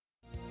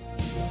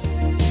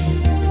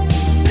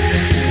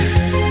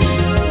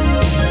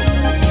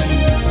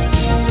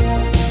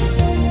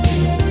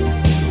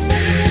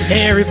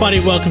Hey everybody,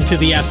 welcome to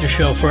the after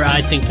show for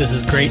I Think This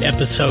Is Great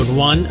episode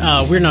 1.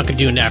 We're not going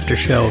to do an after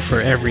show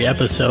for every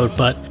episode,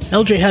 but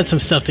LJ had some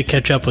stuff to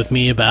catch up with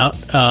me about.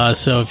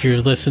 So if you're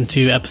listening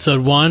to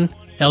episode 1,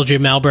 LJ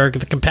Malberg,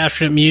 the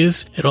Compassionate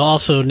Muse, it'll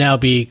also now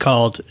be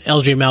called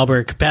LJ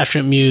Malberg,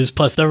 Compassionate Muse,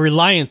 plus the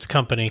Reliance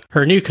Company,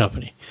 her new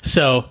company.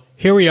 So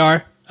here we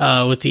are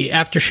with the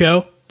after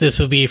show. This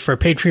will be for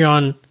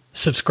Patreon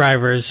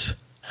subscribers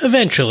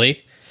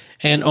eventually,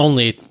 and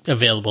only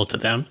available to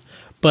them.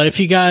 But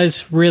if you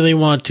guys really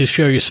want to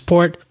show your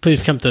support,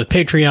 please come to the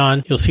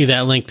Patreon. You'll see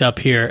that linked up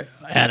here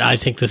at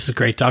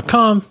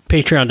ithinkthisisgreat.com,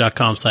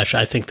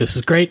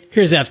 patreon.com/ithinkthisisgreat.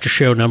 Here's after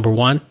show number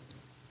 1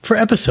 for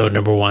episode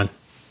number 1.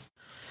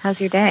 How's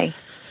your day?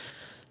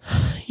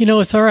 You know,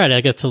 it's all right.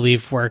 I get to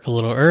leave work a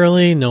little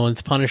early. No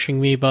one's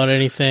punishing me about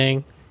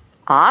anything.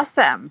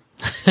 Awesome.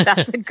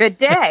 That's a good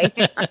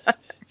day.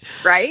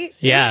 Right?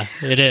 Yeah,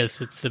 it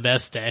is. It's the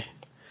best day.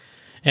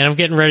 And I'm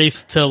getting ready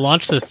to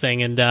launch this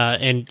thing,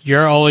 and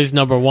you're always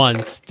number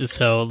 1.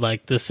 So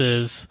like this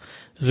is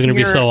going to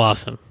be so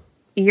awesome.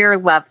 You're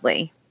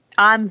lovely.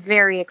 I'm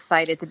very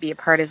excited to be a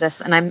part of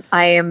this, and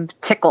I am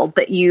tickled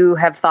that you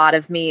have thought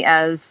of me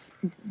as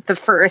the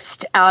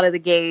first out of the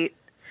gate.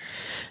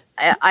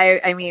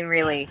 I mean,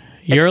 really,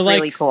 you're like,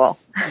 really cool.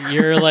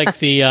 You're like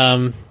the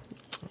I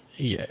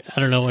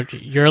don't know what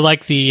you're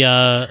like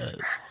the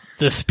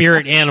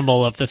spirit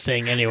animal of the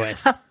thing,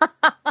 anyways.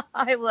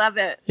 I love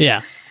it.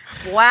 Yeah.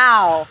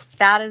 Wow,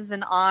 that is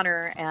an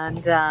honor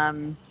and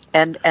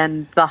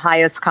the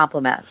highest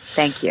compliment.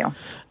 Thank you.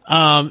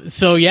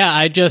 So yeah,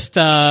 I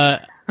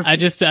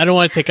don't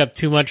want to take up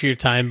too much of your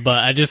time,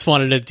 but I just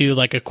wanted to do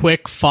like a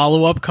quick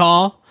follow-up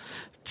call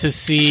to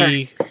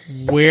see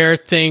where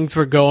things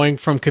were going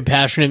from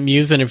Compassionate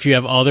Muse, and if you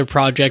have other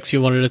projects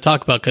you wanted to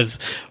talk about, because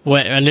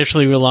when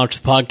initially we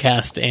launched the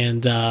podcast,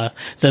 and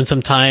then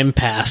some time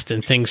passed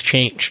and things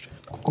changed.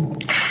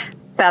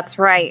 That's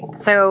right.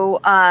 So,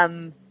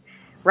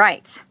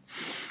 right.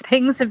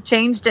 Things have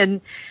changed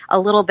in a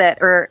little bit,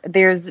 or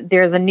there's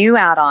a new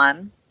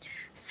add-on.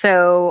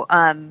 So,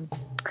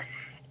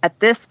 at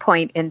this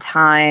point in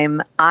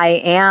time,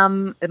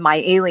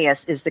 my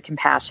alias is the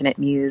Compassionate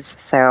Muse.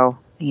 So,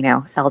 you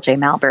know,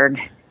 LJ Malberg,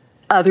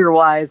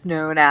 otherwise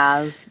known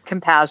as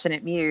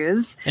Compassionate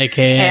Muse.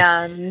 AKA.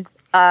 And,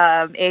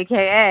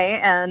 AKA.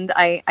 And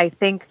I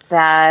think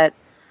that,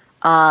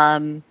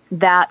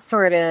 that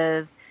sort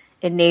of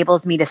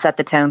enables me to set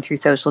the tone through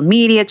social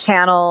media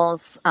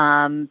channels.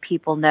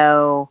 People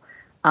know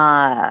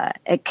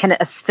it can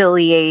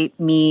affiliate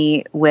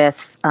me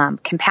with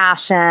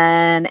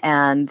compassion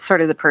and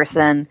sort of the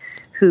person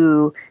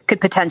who could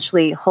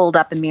potentially hold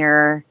up a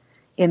mirror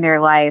in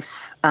their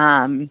life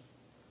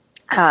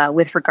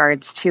with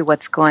regards to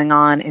what's going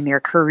on in their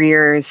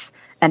careers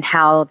and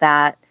how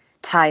that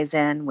ties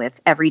in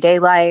with everyday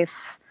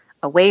life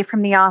away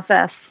from the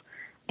office.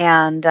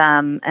 And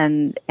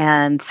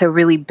so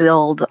really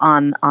build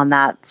on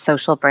that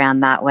social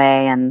brand that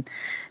way, and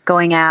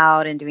going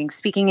out and doing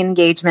speaking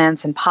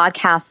engagements and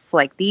podcasts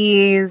like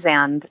these.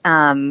 And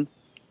I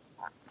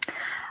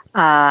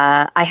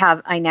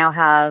now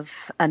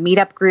have a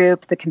meetup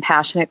group, the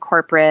Compassionate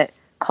Corporate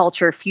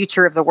Culture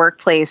Future of the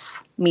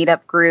Workplace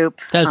meetup group.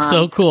 That's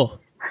so cool.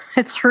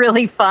 It's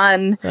really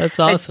fun. That's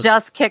awesome. I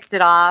just kicked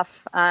it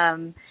off.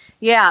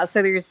 Yeah,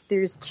 so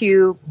there's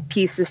 2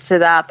 pieces to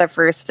that. The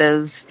first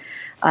is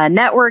a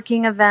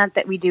networking event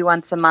that we do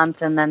once a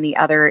month, and then the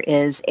other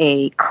is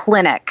a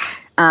clinic,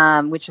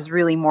 which is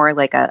really more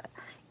like an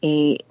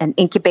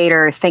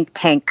incubator think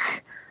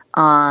tank.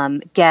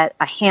 Get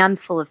a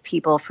handful of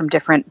people from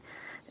different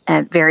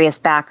various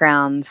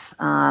backgrounds,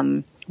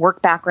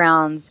 work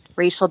backgrounds,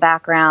 racial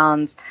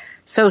backgrounds,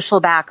 social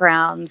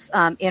backgrounds,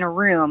 in a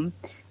room,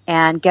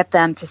 and get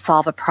them to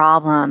solve a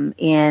problem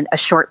in a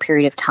short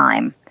period of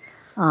time.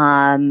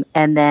 And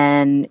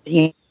then,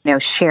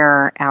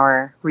 share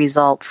our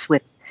results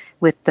with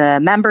the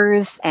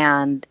members,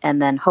 and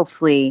then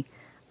hopefully,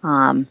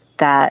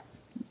 that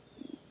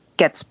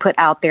gets put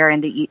out there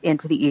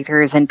into the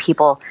ethers, and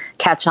people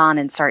catch on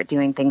and start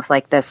doing things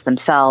like this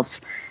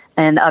themselves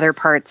in other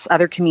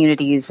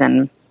communities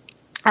and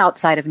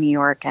outside of New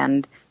York.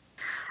 And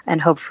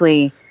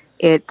hopefully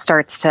it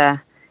starts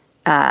to,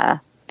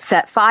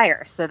 set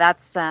fire. So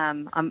that's,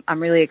 I'm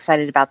really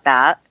excited about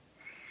that.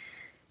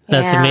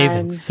 That's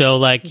amazing. So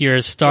like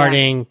you're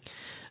starting,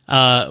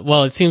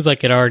 well, it seems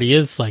like it already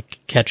is like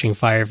catching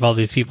fire if all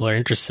these people are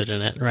interested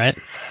in it, right?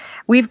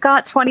 We've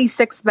got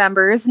 26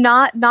 members,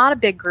 not a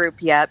big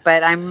group yet,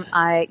 but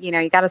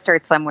you got to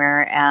start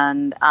somewhere,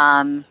 and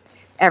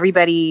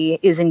everybody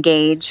is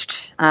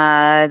engaged.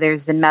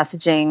 There's been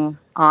messaging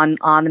on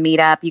the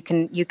meetup.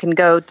 You can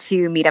go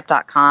to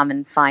meetup.com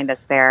and find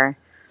us there.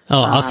 Oh,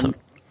 awesome.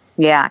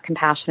 Yeah,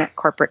 Compassionate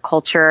Corporate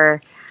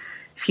Culture,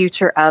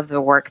 Future of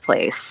the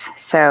Workplace.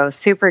 So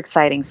super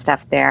exciting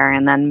stuff there.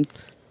 And then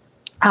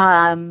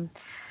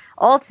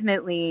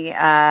ultimately,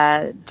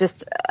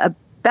 just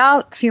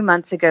about 2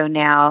 months ago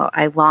now,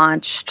 I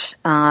launched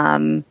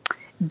the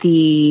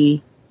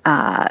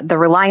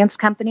Reliance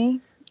Company,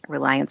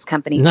 Reliance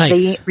Company,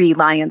 Nice.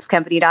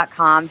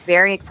 thereliancecompany.com.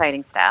 Very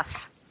exciting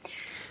stuff.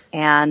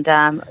 And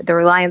the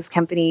Reliance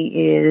Company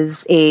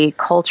is a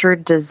culture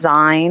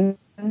design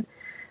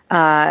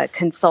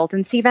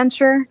consultancy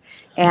venture.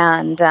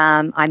 And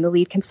I'm the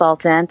lead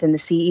consultant and the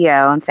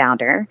CEO and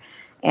founder.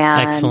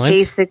 And Excellent.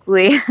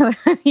 basically,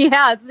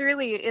 yeah,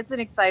 it's an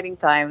exciting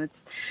time.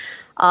 It's,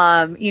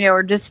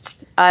 we're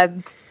just,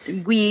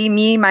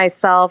 me,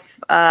 myself,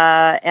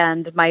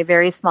 and my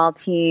very small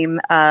team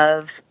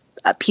of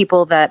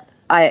people that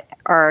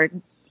are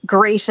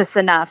gracious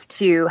enough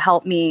to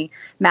help me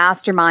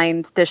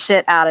mastermind the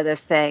shit out of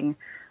this thing.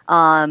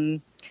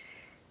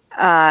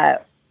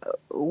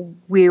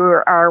 We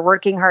are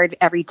working hard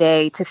every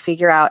day to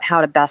figure out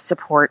how to best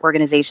support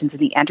organizations in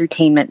the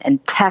entertainment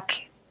and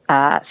tech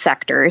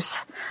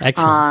sectors.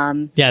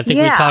 Excellent. I think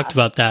we talked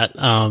about that.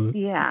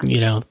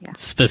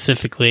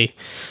 Specifically,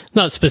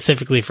 not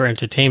specifically for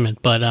entertainment,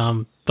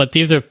 but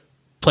these are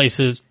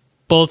places,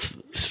 both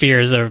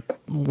spheres are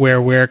where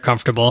we're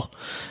comfortable,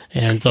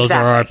 and those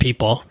are our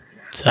people.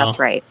 So. That's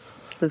right.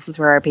 This is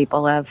where our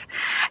people live.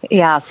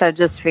 Yeah. So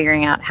just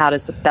figuring out how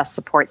to best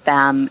support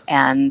them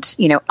and,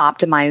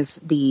 optimize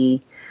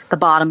the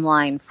bottom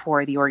line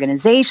for the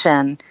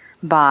organization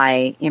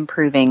by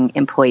improving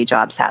employee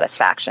job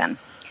satisfaction.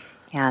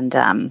 And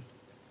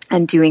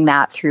doing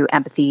that through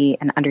empathy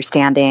and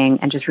understanding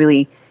and just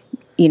really,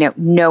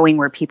 knowing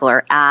where people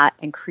are at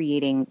and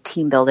creating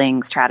team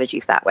building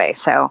strategies that way.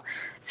 So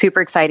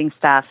super exciting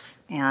stuff.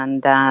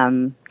 And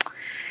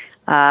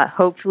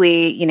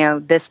hopefully,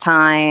 this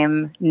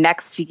time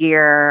next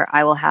year,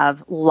 I will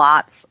have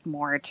lots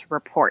more to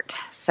report.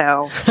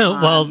 So,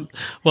 well,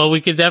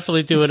 we could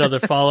definitely do another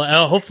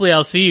follow. Hopefully,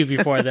 I'll see you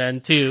before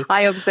then too.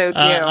 I hope so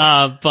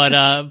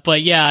too.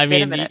 But yeah, I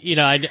mean,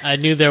 I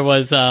knew there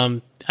was,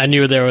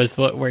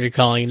 what you're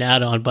calling an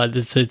add-on, but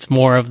it's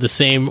more of the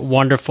same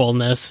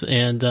wonderfulness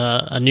and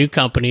a new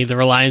company, the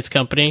Reliance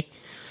Company.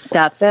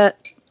 That's it.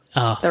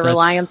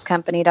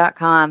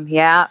 TheRelianceCompany.com.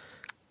 Yeah.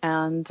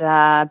 And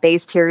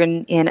based here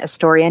in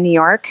Astoria, New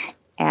York,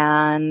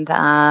 and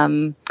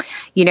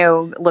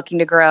looking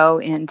to grow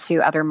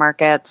into other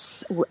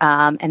markets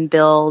and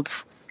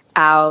build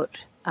out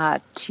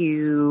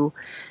to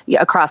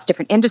across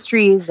different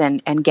industries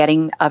and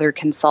getting other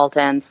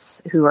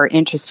consultants who are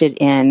interested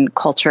in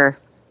culture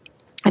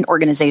and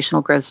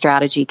organizational growth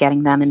strategy,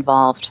 getting them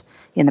involved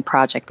in the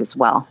project as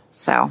well.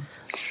 So,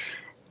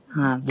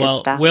 good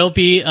stuff. We'll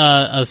be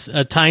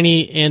a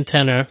tiny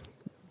antenna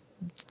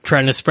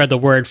trying to spread the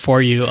word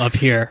for you up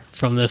here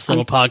from this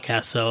little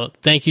podcast. So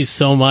thank you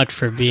so much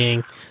for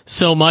being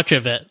so much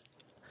of it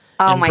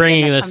and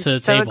bringing this to the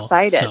table.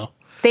 Excited. So.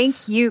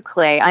 Thank you,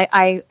 Clay.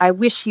 I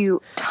wish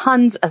you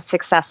tons of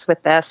success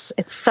with this.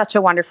 It's such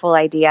a wonderful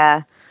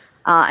idea,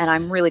 and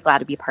I'm really glad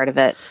to be part of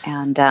it.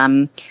 And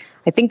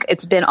I think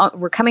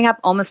we're coming up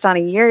almost on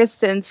a year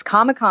since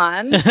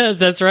Comic-Con.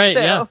 That's right.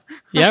 So.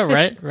 Yeah,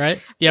 right.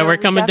 Yeah, so we're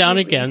coming down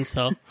again.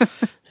 So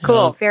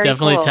cool. Very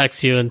definitely cool.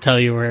 Text you and tell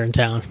you we're in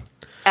town.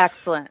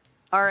 Excellent.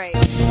 All right.